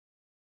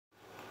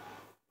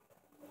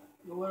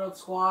What up,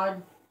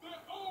 squad?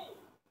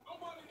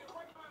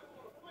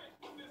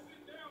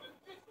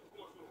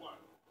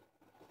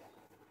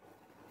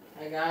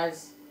 Hey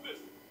guys.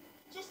 Listen,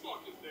 just mark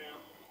this down.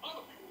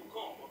 Other people will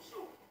call, I'm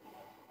sure.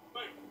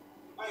 Thank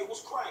you. Hey,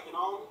 what's cracking,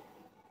 homie?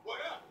 What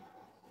up?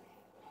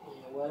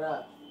 Yeah, what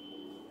up?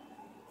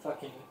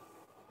 Fucking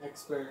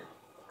expert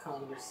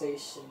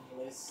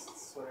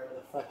conversationalists, whatever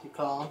the fuck you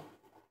call them.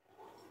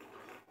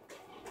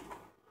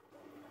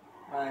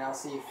 Alright, I'll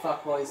see you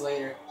fuckboys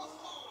later.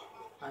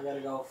 I gotta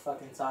go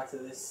fucking talk to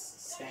this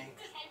skank.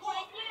 Hey,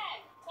 Franklin,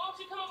 why don't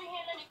you come over here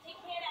and let me take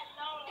care of that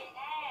lonely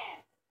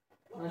ass?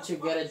 Why don't you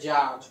get a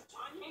job?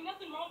 Ain't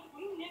nothing wrong with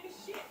you, nigga,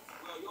 shit.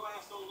 Well, your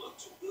ass don't look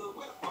too good.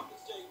 Where the fuck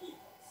is JB?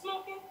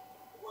 Smoking?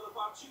 What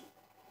about you?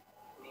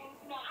 Man,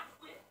 you know, I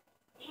quit.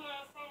 You know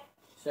what I'm saying?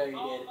 Sure you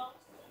did. Almost.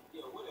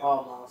 Yeah, whatever.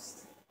 Almost.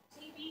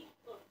 JB,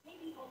 look,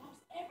 JB gonna lose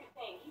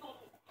everything. He gonna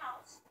lose the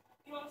house.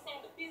 You know what I'm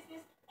saying? The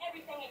business,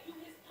 everything. If you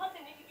his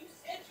cousin, nigga, you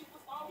said you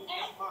was on You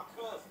air. ain't my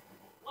cousin.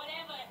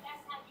 Whatever, if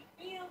that's how you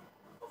feel.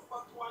 What the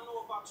fuck do I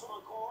know about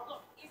touring cars?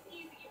 Look, it's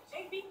easy. If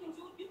JB can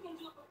do it, you can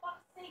do it, for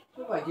fuck's sake.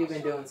 Look like you've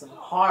been doing some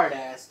hard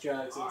ass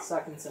drugs and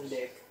sucking some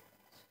dick.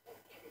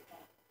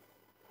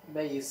 I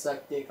bet you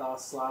suck dick all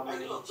slobbery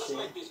Hey, and look, let's shit.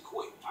 make this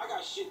quick. I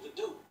got shit to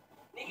do.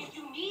 Nigga,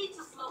 you need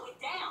to slow it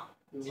down.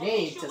 You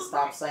need to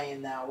stop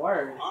saying that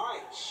word.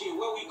 Alright, shit,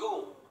 where we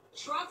going?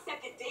 Trucks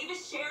at the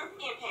Davis Sheriff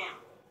Impound.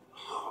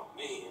 Oh,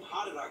 man,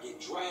 how did I get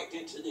dragged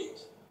into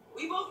this?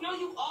 We both know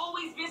you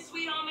always been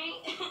sweet on me.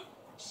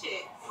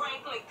 Shit,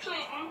 Franklin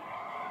Clinton.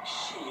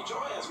 Shit,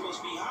 your ass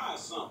must be high or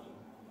something.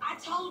 I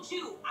told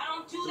you, I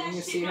don't do that Didn't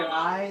you shit see no her more.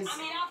 eyes? I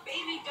mean, our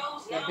baby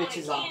goes That now bitch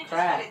and is on again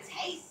crack. just for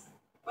the taste.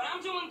 But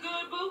I'm doing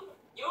good, boo.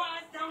 Your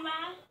eyes don't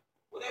lie.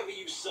 Whatever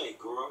you say,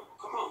 girl.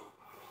 Come on.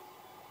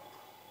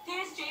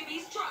 There's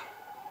JB's truck.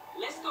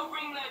 Let's go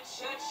bring the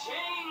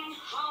cha-ching,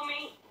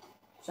 homie.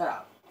 Shut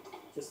up.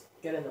 Just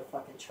get in the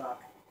fucking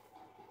truck.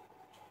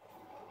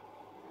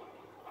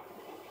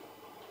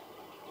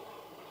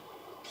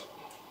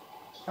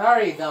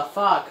 Hurry the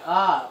fuck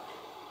up.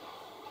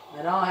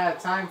 I don't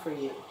have time for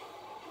you.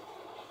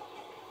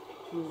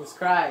 Jesus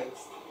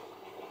Christ.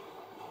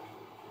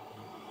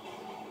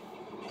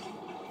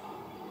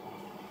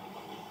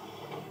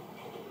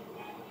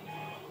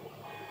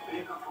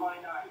 Vehicle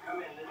 29, come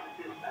in. This is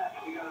dispatch.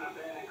 We got an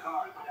abandoned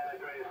car at Santa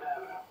Andreas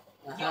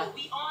Avenue. Yo,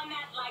 we on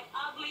that like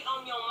ugly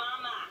on your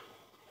mama.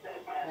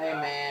 Hey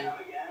man,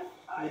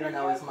 you don't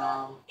know his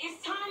mom.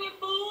 It's Tanya,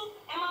 fool,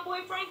 and my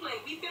boy Franklin.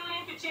 We filling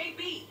in for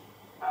JB.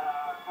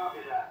 Copy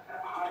that.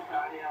 Hi,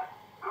 Tanya.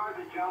 Car's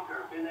a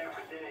junker. Been there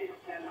for days.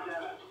 10-7.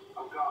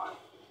 I'm gone.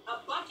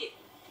 A bucket.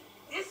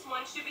 This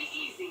one should be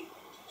easy.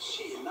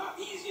 Shit, not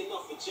easy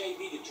enough for JB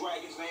to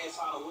drag his ass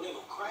out of whatever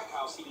crack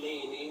house he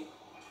laying in.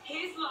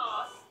 His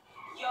loss,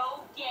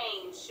 your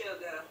gain,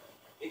 sugar.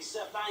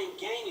 Except I ain't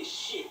gaining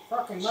shit.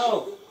 Fucking Sugar.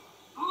 no.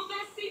 Move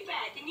that seat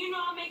back, and you know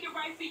I'll make it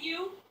right for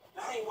you.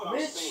 That ain't what I'm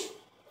Bitch. saying.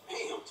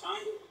 Damn,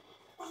 Tanya.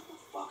 What the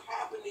fuck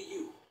happened to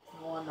you?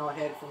 I want no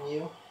head from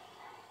you.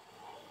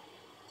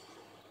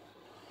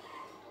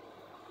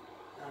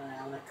 Alright,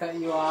 I'm gonna cut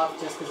you off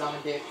just because I'm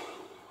a dick.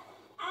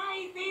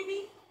 Aight,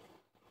 baby.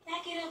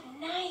 Back it up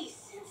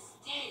nice and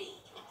steady.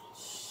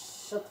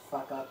 Shut the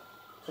fuck up,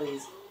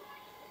 please.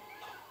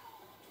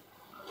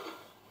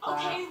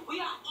 Okay, we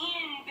are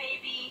in,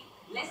 baby.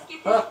 Let's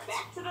get this Hooked.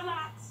 back to the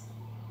lot.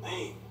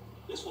 Man,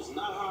 this was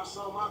not how I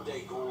saw my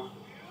day going.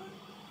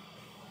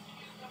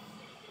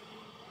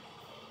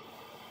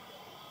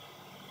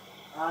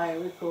 Alright,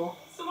 we're cool.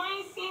 So I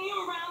ain't seen you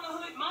around the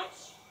hood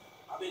much.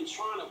 I've been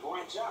trying to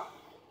branch out.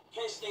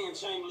 Can't stay in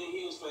Chamberlain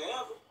Hills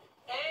forever.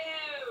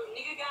 Oh,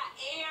 nigga got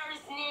airs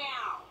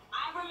now.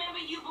 I remember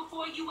you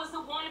before you was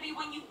a wannabe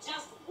when you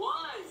just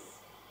was.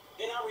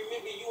 And I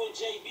remember you and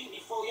JB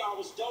before y'all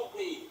was dope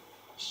head.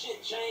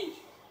 Shit changed.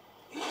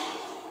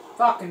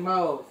 Fucking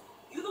move.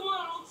 You the one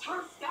all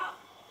turfed up.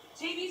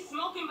 JB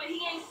smoking, but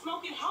he ain't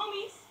smoking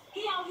homies.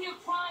 He out here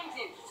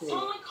grinding,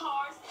 towing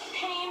cars,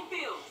 paying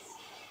bills.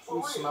 For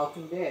You real.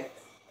 smoking dick.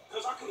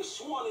 Because I could have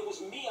sworn it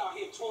was me out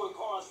here touring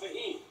cars for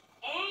him.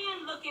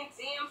 And looking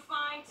damn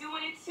fine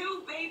doing it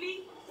too,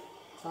 baby.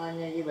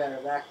 Tanya, you better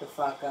back the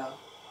fuck up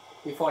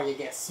before you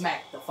get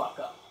smacked the fuck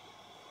up.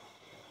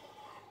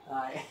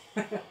 Alright.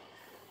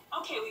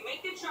 Okay, we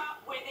make the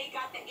drop where they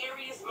got the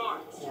areas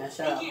marked. Yeah, shut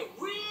They up. get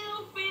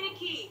real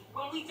finicky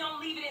when we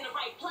don't leave it in the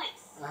right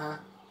place. Uh-huh.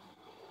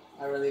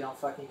 I really don't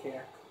fucking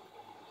care.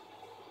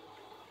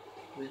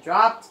 Is it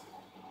dropped?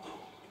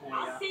 There you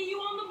I'll go. see you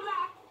on the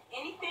block.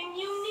 Anything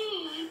you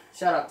need,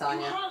 Shut up, you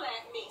Tanya. holler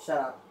at me. Shut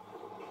up.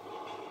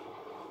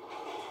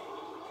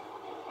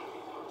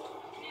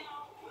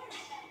 Now, where is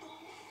that fool?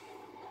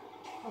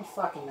 I don't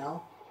fucking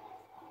know.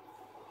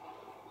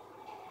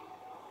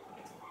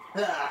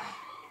 Ugh.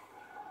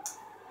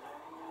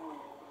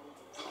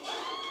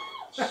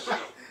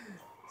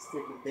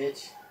 Stupid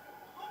bitch.